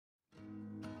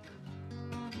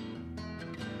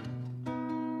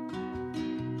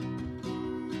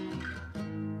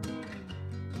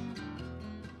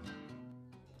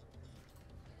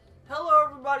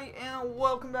everybody, and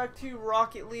welcome back to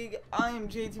Rocket League. I am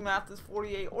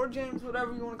JTMathis48, or James,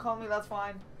 whatever you want to call me, that's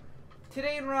fine.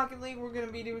 Today in Rocket League, we're going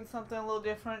to be doing something a little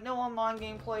different. No online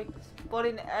gameplay, but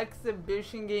an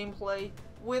exhibition gameplay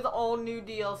with all new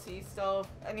DLC stuff.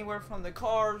 Anywhere from the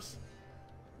cars,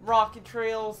 rocket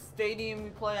trails, stadium we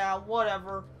play at,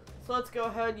 whatever. So let's go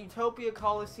ahead. Utopia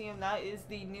Coliseum, that is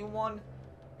the new one.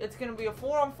 It's going to be a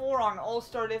 4-on-4 on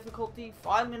all-star difficulty,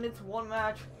 5 minutes, 1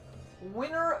 match.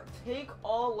 Winner take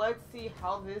all. Let's see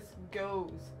how this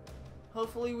goes.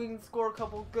 Hopefully we can score a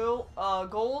couple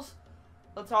goals.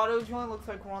 Let's auto join. Looks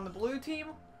like we're on the blue team.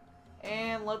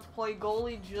 And let's play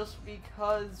goalie just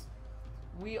because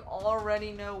we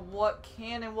already know what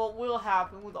can and what will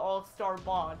happen with all-star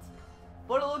bots.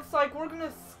 But it looks like we're going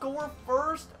to score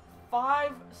first.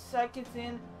 5 seconds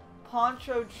in.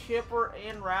 Poncho, Chipper,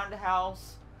 and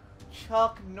Roundhouse.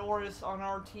 Chuck Norris on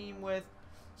our team with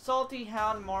Salty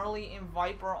Hound, Marley, and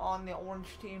Viper on the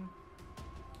orange team.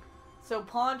 So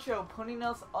Poncho putting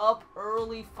us up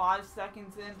early, 5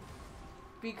 seconds in.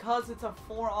 Because it's a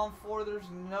 4-on-4,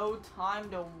 there's no time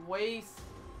to waste.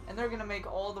 And they're going to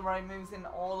make all the right moves in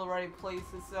all the right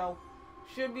places. So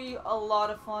should be a lot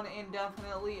of fun and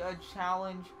definitely a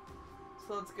challenge.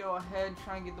 So let's go ahead,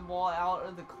 try and get the ball out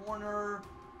of the corner.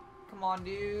 Come on,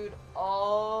 dude.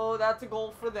 Oh, that's a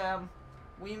goal for them.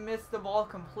 We missed the ball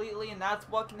completely, and that's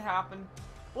what can happen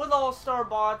with all-star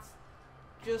bots.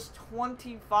 Just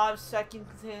 25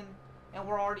 seconds in, and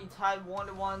we're already tied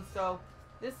 1-1. So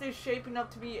this is shaping up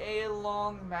to be a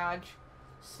long match.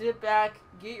 Sit back,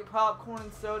 get your popcorn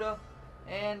and soda,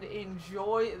 and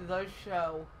enjoy the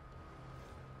show.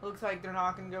 Looks like they're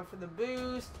not going to go for the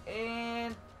boost,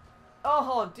 and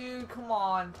oh, dude, come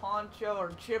on. Poncho,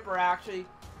 or Chipper, actually.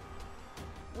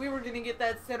 We were going to get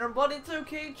that center, but it's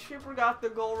okay. Chipper got the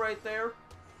goal right there.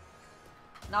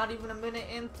 Not even a minute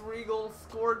in, 3 goals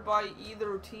scored by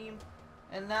either team.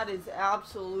 And that is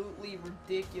absolutely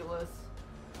ridiculous.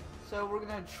 So we're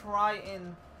going to try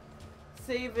and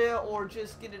save it or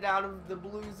just get it out of the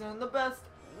blue zone the best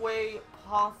way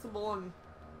possible. And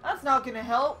that's not going to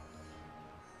help.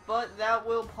 But that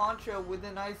will. Poncho with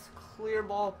a nice clear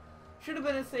ball. Should have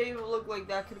been a save. It looked like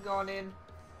that could have gone in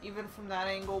even from that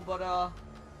angle. But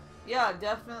yeah,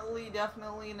 definitely an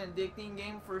addicting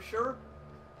game for sure.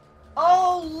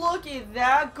 Oh, look at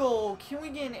that goal. Can we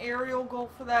get an aerial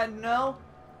goal for that? No,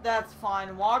 that's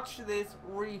fine. Watch this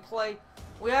replay.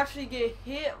 We actually get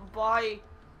hit by,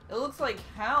 it looks like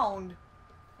Hound.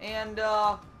 And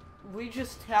we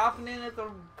just tap it in at the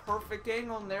perfect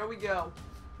angle, and there we go.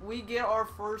 We get our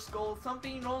first goal.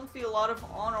 Something you don't see a lot of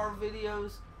on our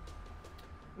videos.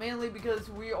 Mainly because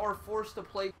we are forced to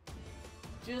play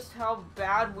just how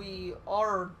bad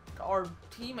our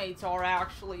teammates are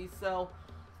actually. So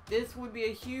this would be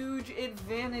a huge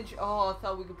advantage. Oh, I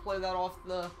thought we could play that off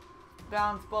the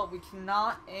bounce, but we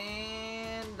cannot.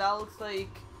 And that looks like,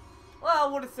 well, I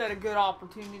would have said a good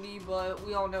opportunity, but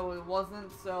we all know it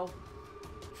wasn't. So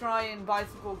try and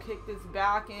bicycle kick this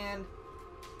back, and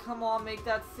come on, make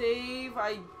that save.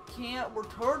 I can't. We're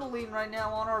turtling right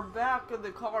now on our back of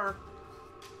the car.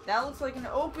 That looks like an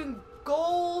open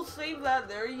goal. Save that.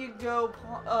 There you go,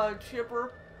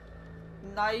 Chipper.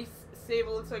 Nice save. It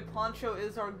looks like Poncho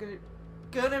is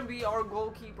gonna be our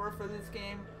goalkeeper for this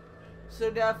game.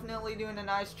 So definitely doing a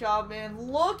nice job, man.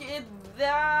 Look at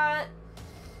that.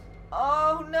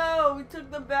 Oh no, we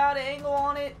took the bad angle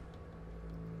on it.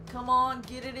 Come on,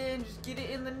 get it in. Just get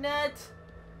it in the net.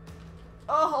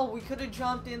 Oh, we could have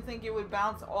jumped in, think it would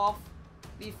bounce off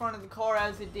the front of the car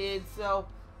as it did. So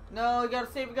no, we gotta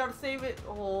save it,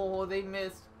 Oh, they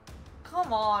missed.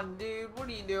 Come on, dude. What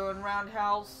are you doing,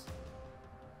 Roundhouse?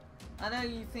 I know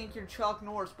you think you're Chuck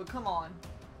Norris, but come on.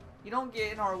 You don't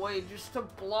get in our way just to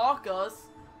block us.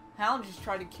 Hound just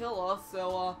tried to kill us,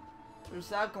 so there's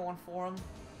that going for him.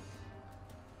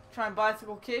 Try and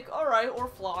bicycle kick. Alright, or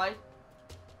fly.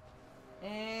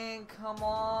 And come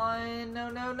on.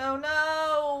 No.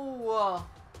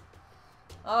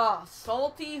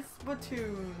 Salty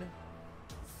Spittoon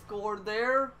scored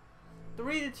there.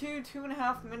 3-2,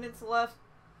 2.5 minutes left.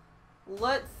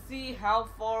 Let's see how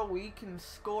far we can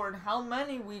score and how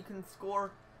many we can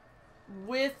score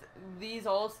with these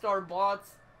all-star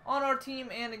bots on our team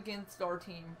and against our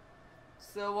team.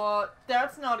 So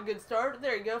that's not a good start.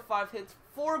 There you go, 5 hits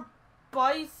for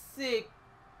bicycle.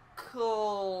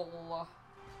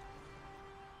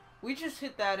 We just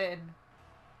hit that in.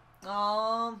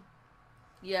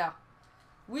 Yeah.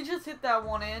 We just hit that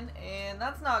one in, and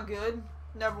that's not good.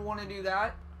 Never want to do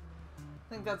that. I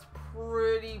think that's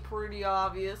pretty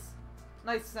obvious.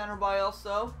 Nice center by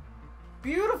also.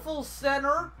 Beautiful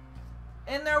center.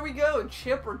 And there we go.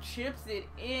 Chipper chips it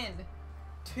in.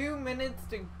 2 minutes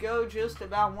to go just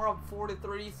about. We're up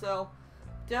 4-3, so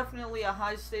definitely a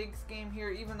high stakes game here,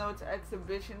 even though it's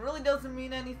exhibition. Really doesn't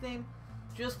mean anything.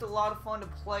 Just a lot of fun to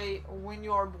play when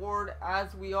you are bored,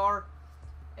 as we are.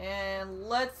 And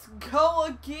let's go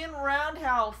again.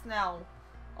 Roundhouse now.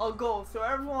 A goal. So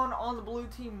everyone on the blue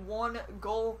team, 1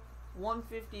 goal,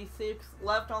 156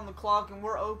 left on the clock, and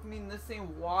we're opening this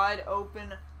thing wide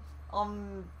open.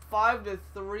 5-3.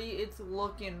 It's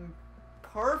looking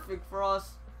perfect for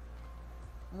us.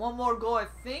 1 more goal, I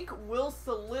think, will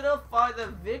solidify the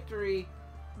victory.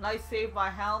 Nice save by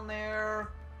Hound there.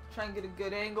 Try and get a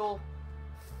good angle.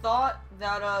 Thought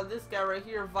that this guy right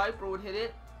here, Viper, would hit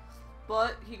it,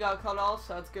 but he got cut off,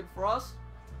 so that's good for us.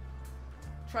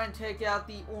 Try and take out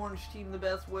the orange team the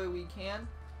best way we can,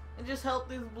 and just help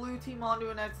this blue team onto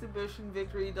an exhibition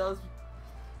victory. Does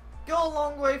go a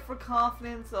long way for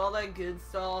confidence, all that good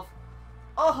stuff.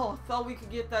 Oh, thought we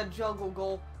could get that juggle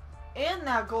goal, and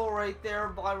that goal right there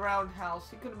by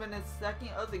Roundhouse. He could have been his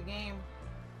 2nd of the game.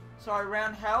 Sorry,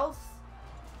 Roundhouse.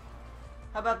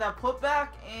 How about that putback?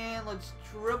 And let's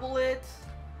dribble it.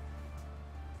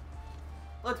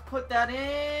 Let's put that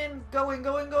in. Go in,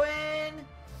 go in, go in.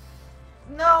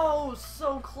 No,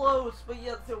 so close, but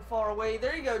yet so far away.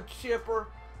 There you go, Chipper.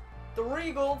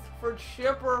 3 goals for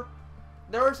Chipper.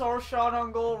 There's our shot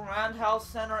on goal. Roundhouse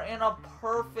center, and a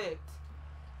perfect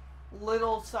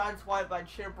little side swipe by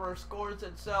Chipper scores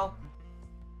it. So,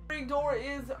 the door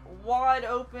is wide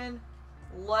open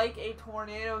like a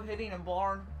tornado hitting a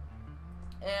barn.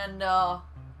 And,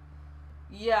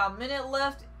 yeah, minute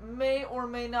left. May or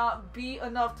may not be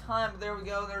enough time. There we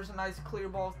go. There's a nice clear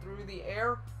ball through the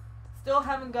air. Still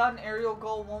haven't got an aerial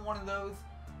goal. Want one of those.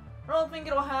 I don't think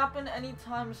it'll happen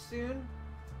anytime soon.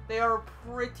 They are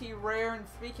pretty rare. And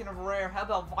speaking of rare, how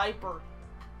about Viper?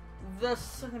 The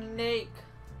snake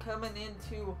coming in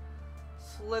to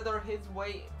slither his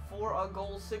way for a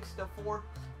goal. 6-4.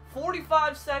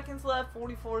 45 seconds left.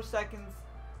 44 seconds.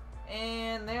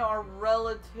 And they are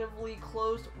relatively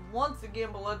close once again,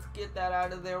 but let's get that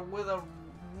out of there with a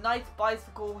nice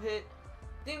bicycle hit.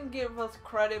 Didn't give us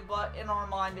credit, but in our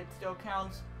mind it still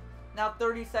counts. Now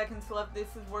 30 seconds left. This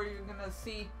is where you're going to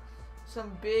see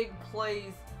some big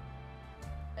plays,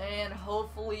 and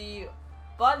hopefully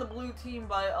by the blue team,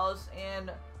 by us,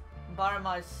 and by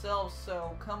myself.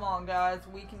 So come on, guys,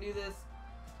 we can do this.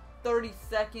 30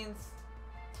 seconds,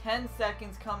 10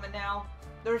 seconds coming now.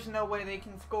 There's no way they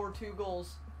can score 2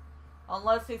 goals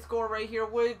unless they score right here,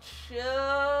 which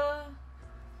they're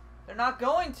not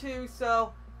going to.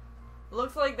 So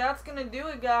looks like that's gonna do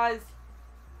it, guys.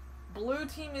 Blue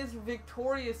team is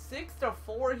victorious,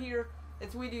 6-4 here,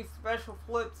 as we do special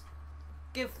flips.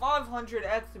 Get 500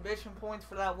 exhibition points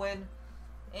for that win,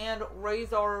 and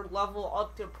raise our level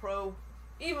up to pro,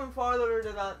 even farther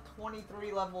to that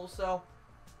 23 level. So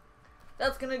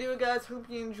that's gonna do it, guys. Hope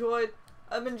you enjoyed.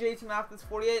 I've been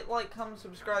JTMathis48. Like, comment,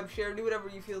 subscribe, share, do whatever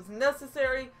you feel is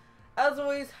necessary. As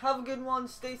always, have a good one.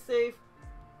 Stay safe.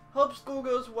 Hope school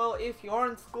goes well if you are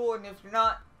in school, and if you're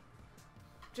not,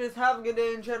 just have a good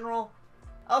day in general.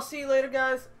 I'll see you later,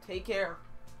 guys. Take care.